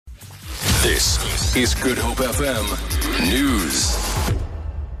This is Good Hope FM News.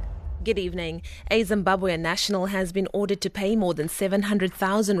 Good evening. A Zimbabwean national has been ordered to pay more than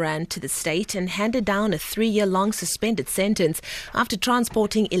 700,000 rand to the state and handed down a 3-year-long suspended sentence after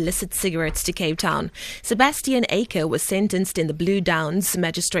transporting illicit cigarettes to Cape Town. Sebastian Aker was sentenced in the Blue Downs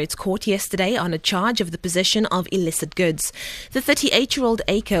Magistrates Court yesterday on a charge of the possession of illicit goods. The 38-year-old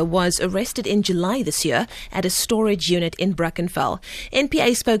Aker was arrested in July this year at a storage unit in Brackenfell.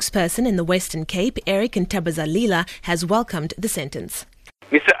 NPA spokesperson in the Western Cape, Eric Ntabazalila, has welcomed the sentence.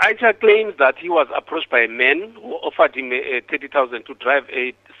 Mr. Aicha claims that he was approached by a man who offered him 30,000 to drive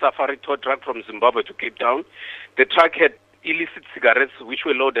a safari tow truck from Zimbabwe to Cape Town. The truck had illicit cigarettes which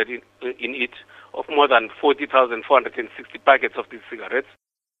were loaded in it of more than 40,460 packets of these cigarettes.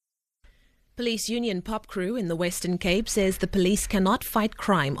 Police Union Pop Crew in the Western Cape says the police cannot fight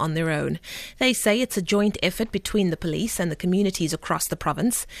crime on their own. They say it's a joint effort between the police and the communities across the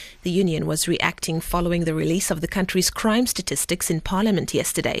province. The union was reacting following the release of the country's crime statistics in Parliament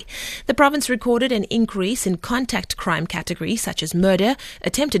yesterday. The province recorded an increase in contact crime categories such as murder,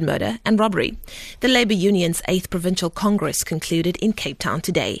 attempted murder and robbery. The Labour Union's 8th Provincial Congress concluded in Cape Town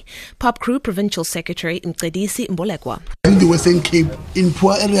today. Pop Crew Provincial Secretary Mcedisi Mbolekwa. In the Western Cape, in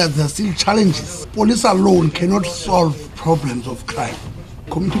poor areas, there are still challenges. Police alone cannot solve problems of crime.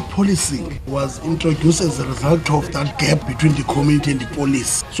 Community policing was introduced as a result of that gap between the community and the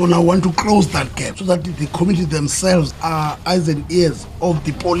police. So now I want to close that gap so that the community themselves are eyes and ears of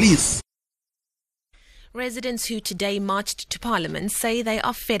the police. Residents who today marched to Parliament say they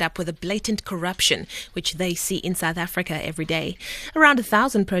are fed up with the blatant corruption which they see in South Africa every day. Around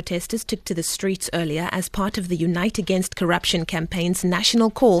 1,000 protesters took to the streets earlier as part of the Unite Against Corruption campaign's national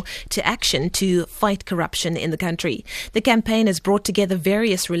call to action to fight corruption in the country. The campaign has brought together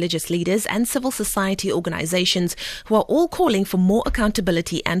various religious leaders and civil society organizations who are all calling for more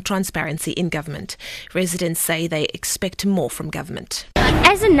accountability and transparency in government. Residents say they expect more from government.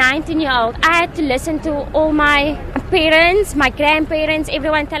 As a 19-year-old, I had to listen to all my parents, my grandparents,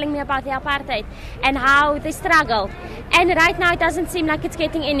 everyone telling me about the apartheid and how they struggled. And right now it doesn't seem like it's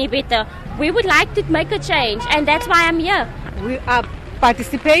getting any better. We would like to make a change, and that's why I'm here. We are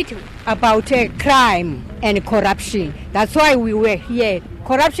participating about crime and corruption. That's why we were here.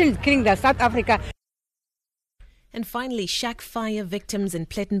 Corruption is killing the South Africa. And finally, shack fire victims in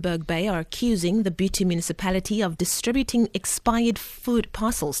Plettenberg Bay are accusing the Butu municipality of distributing expired food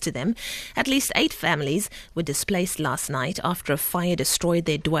parcels to them. At least 8 families were displaced last night after a fire destroyed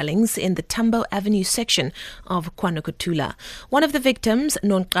their dwellings in the Tambo Avenue section of KwaNokuthula. One of the victims,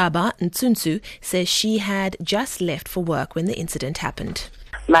 Nonqaba Ntsunsu, says she had just left for work when the incident happened.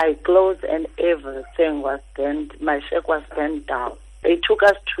 My clothes and everything was burned. My shack was burned down. They took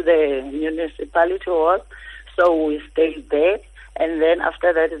us to the municipality hall. So we stayed there, and then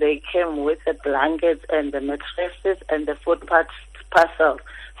after that they came with the blankets and the mattresses and the food parcels.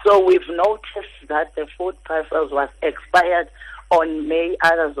 So we've noticed that the food parcels was expired on May,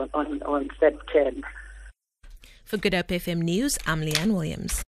 others on September. For Good Hope FM News, I'm Leanne Williams.